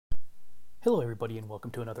Hello, everybody, and welcome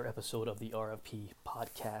to another episode of the RFP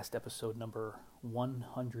podcast, episode number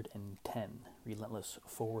 110, Relentless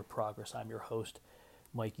Forward Progress. I'm your host,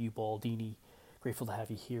 Mike Ubaldini. Grateful to have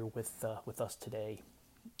you here with us today.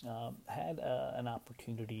 Had an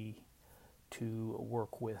opportunity to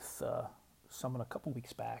work with someone a couple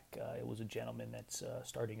weeks back. It was a gentleman that's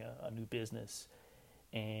starting a new business,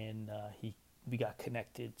 and we got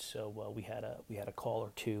connected. So we had a call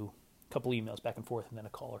or two, a couple emails back and forth, and then a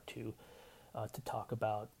call or two. To talk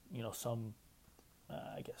about, some,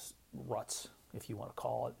 ruts, if you want to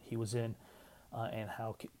call it, he was in, and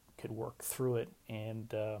how could work through it.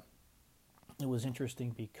 And it was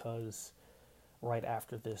interesting because right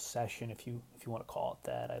after this session, if you want to call it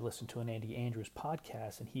that, I listened to an Andy Andrews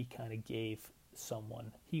podcast, and he kind of gave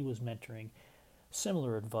someone he was mentoring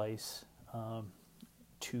similar advice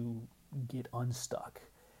to get unstuck.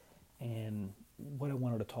 And what I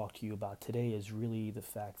wanted to talk to you about today is really the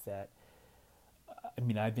fact that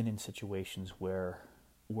I've been in situations where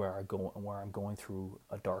I'm going through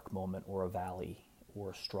a dark moment or a valley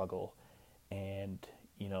or a struggle, and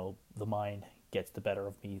the mind gets the better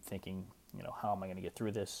of me, thinking, how am I going to get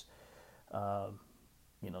through this? No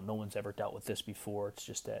one's ever dealt with this before. It's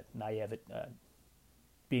just that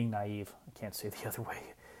being naive. I can't say the other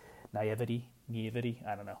way. Naivety.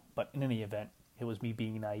 I don't know. But in any event, it was me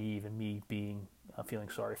being naive and me being feeling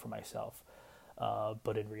sorry for myself.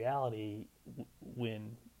 But in reality,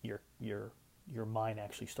 when your mind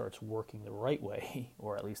actually starts working the right way,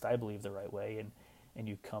 or at least I believe the right way, and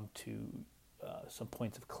you come to some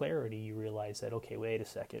points of clarity, you realize that, okay, wait a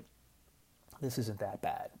second, this isn't that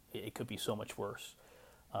bad. It could be so much worse.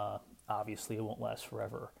 Obviously, it won't last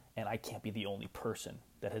forever, and I can't be the only person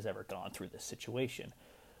that has ever gone through this situation.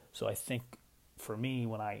 So I think for me,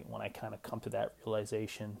 when I kind of come to that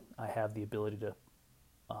realization, I have the ability to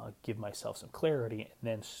give myself some clarity and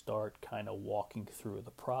then start kind of walking through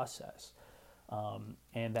the process.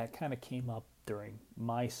 And that kind of came up during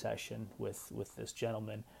my session with this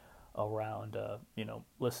gentleman around,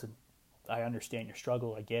 listen, I understand your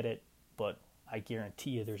struggle, I get it, but I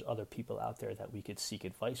guarantee you there's other people out there that we could seek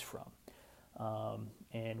advice from.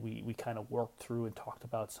 And we kind of worked through and talked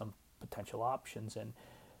about some potential options. And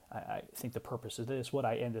I think the purpose of this, what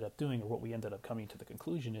I ended up doing, or what we ended up coming to the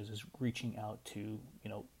conclusion is reaching out to,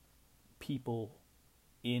 people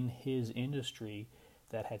in his industry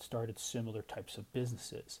that had started similar types of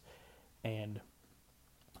businesses, and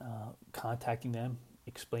contacting them,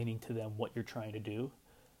 explaining to them what you're trying to do,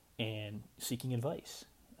 and seeking advice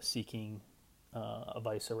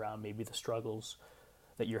around maybe the struggles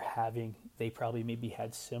that you're having. They probably maybe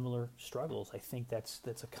had similar struggles. I think that's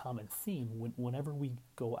a common theme. Whenever we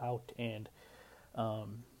go out and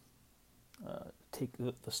take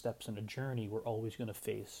the steps in a journey, we're always going to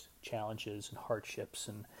face challenges and hardships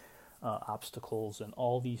and obstacles and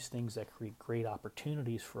all these things that create great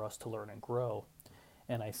opportunities for us to learn and grow.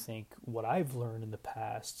 And I think what I've learned in the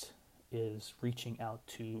past is reaching out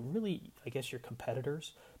to really, I guess, your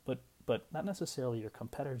competitors, but not necessarily your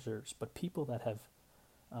competitors, but people that have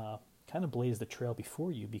kind of blazed the trail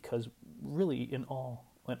before you, because really in all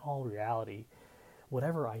reality,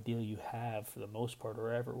 whatever ideal you have for the most part,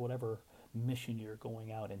 or whatever mission you're going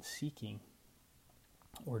out and seeking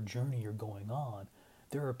or journey you're going on,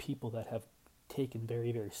 there are people that have taken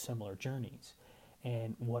very, very similar journeys.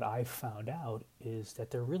 And what I've found out is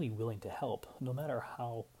that they're really willing to help, no matter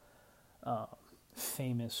how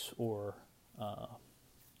famous or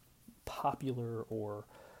popular or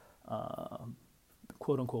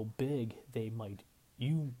quote unquote big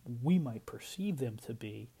we might perceive them to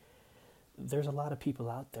be. There's a lot of people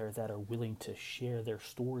out there that are willing to share their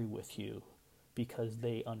story with you because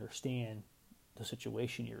they understand the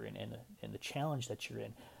situation you're in and the challenge that you're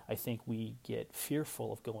in. I think we get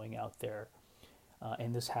fearful of going out there,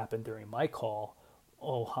 and this happened during my call.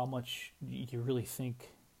 Oh, how much do you really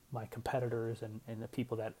think my competitors and the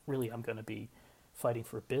people that really I'm going to be fighting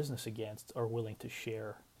for business against are willing to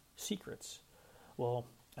share secrets? Well,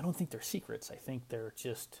 I don't think they're secrets. I think they're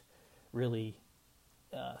just really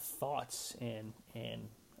thoughts and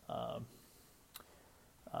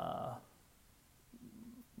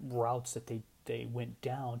routes that they went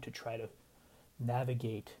down to try to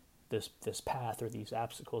navigate this path or these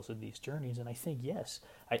obstacles and these journeys. And I think, yes,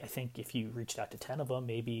 I think if you reached out to 10 of them,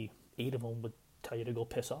 maybe 8 of them would tell you to go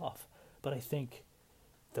piss off. But I think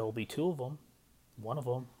there'll be 2 of them, 1 of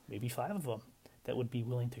them, maybe 5 of them that would be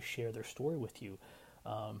willing to share their story with you.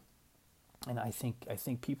 And I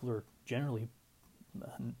think people are generally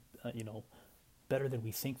better than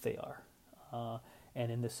we think they are.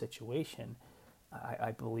 And in this situation,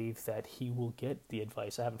 I believe that he will get the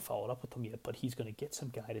advice. I haven't followed up with him yet, but he's going to get some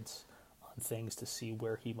guidance on things to see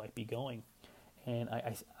where he might be going. And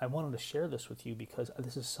I wanted to share this with you because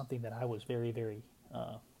this is something that I was very, very,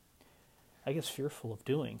 I guess, fearful of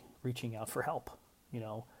doing, reaching out for help. You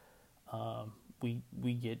know,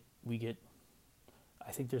 we get.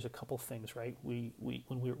 I think there's a couple things, right? We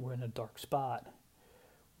when we're in a dark spot,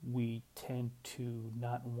 we tend to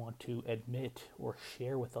not want to admit or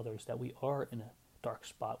share with others that we are in a dark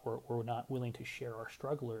spot, or we're not willing to share our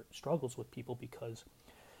struggles with people because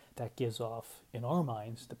that gives off in our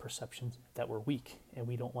minds the perception that we're weak, and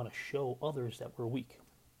we don't want to show others that we're weak.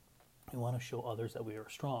 We want to show others that we are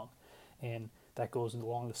strong, and that goes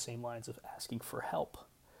along the same lines of asking for help.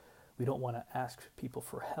 We don't want to ask people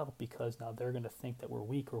for help because now they're going to think that we're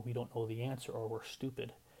weak, or we don't know the answer, or we're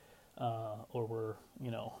stupid, or we're,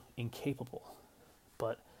 incapable.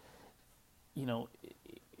 But,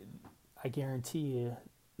 I guarantee you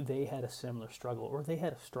they had a similar struggle, or they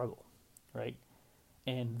had a struggle, right?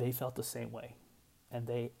 And they felt the same way, and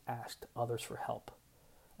they asked others for help.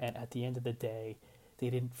 And at the end of the day, they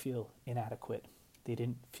didn't feel inadequate. They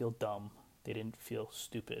didn't feel dumb. They didn't feel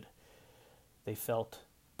stupid. They felt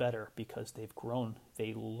better because they've grown,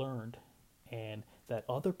 they learned, and that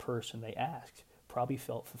other person they asked probably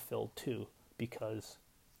felt fulfilled too because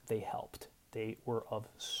they helped. They were of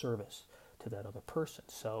service to that other person.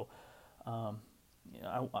 So,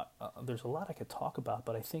 there's a lot I could talk about,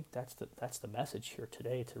 but I think that's the message here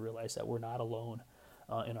today, to realize that we're not alone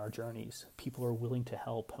in our journeys. People are willing to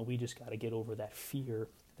help, and we just got to get over that fear,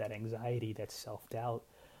 that anxiety, that self-doubt,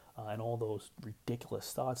 and all those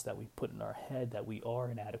ridiculous thoughts that we put in our head that we are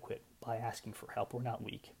inadequate by asking for help. We're not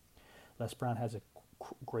weak. Les Brown has a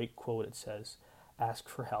great quote. It says, "Ask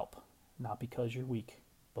for help, not because you're weak,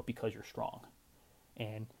 but because you're strong."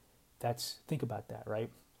 And think about that,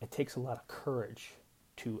 right? It takes a lot of courage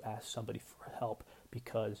to ask somebody for help,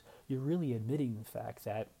 because you're really admitting the fact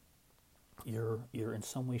that you're in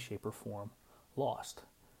some way, shape, or form lost,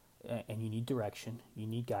 and you need direction, you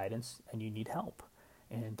need guidance, and you need help.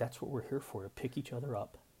 And that's what we're here for, to pick each other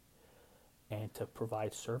up and to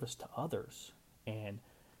provide service to others. And,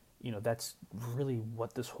 that's really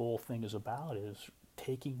what this whole thing is about, is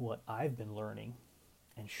taking what I've been learning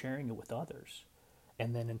and sharing it with others.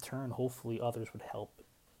 And then in turn, hopefully others would help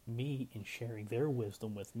me in sharing their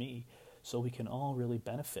wisdom with me, so we can all really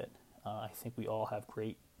benefit. I think we all have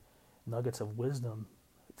great nuggets of wisdom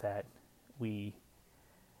that we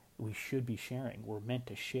should be sharing. We're meant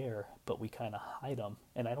to share, but we kind of hide them.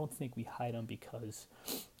 And I don't think we hide them because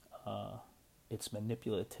it's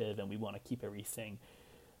manipulative and we want to keep everything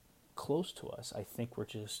close to us. I think we're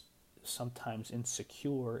just sometimes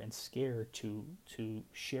insecure and scared to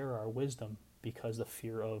share our wisdom because of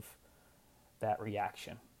fear of that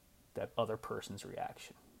reaction, that other person's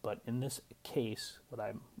reaction. But in this case,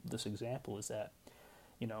 this example is that,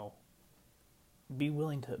 be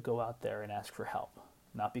willing to go out there and ask for help.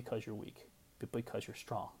 Not because you're weak, but because you're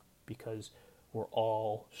strong. Because we're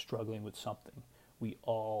all struggling with something. We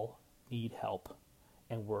all need help,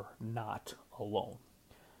 and we're not alone.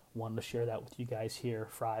 Wanted to share that with you guys here,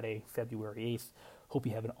 Friday, February 8th. Hope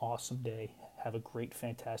you have an awesome day. Have a great,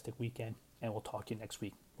 fantastic weekend, and we'll talk to you next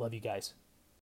week. Love you guys.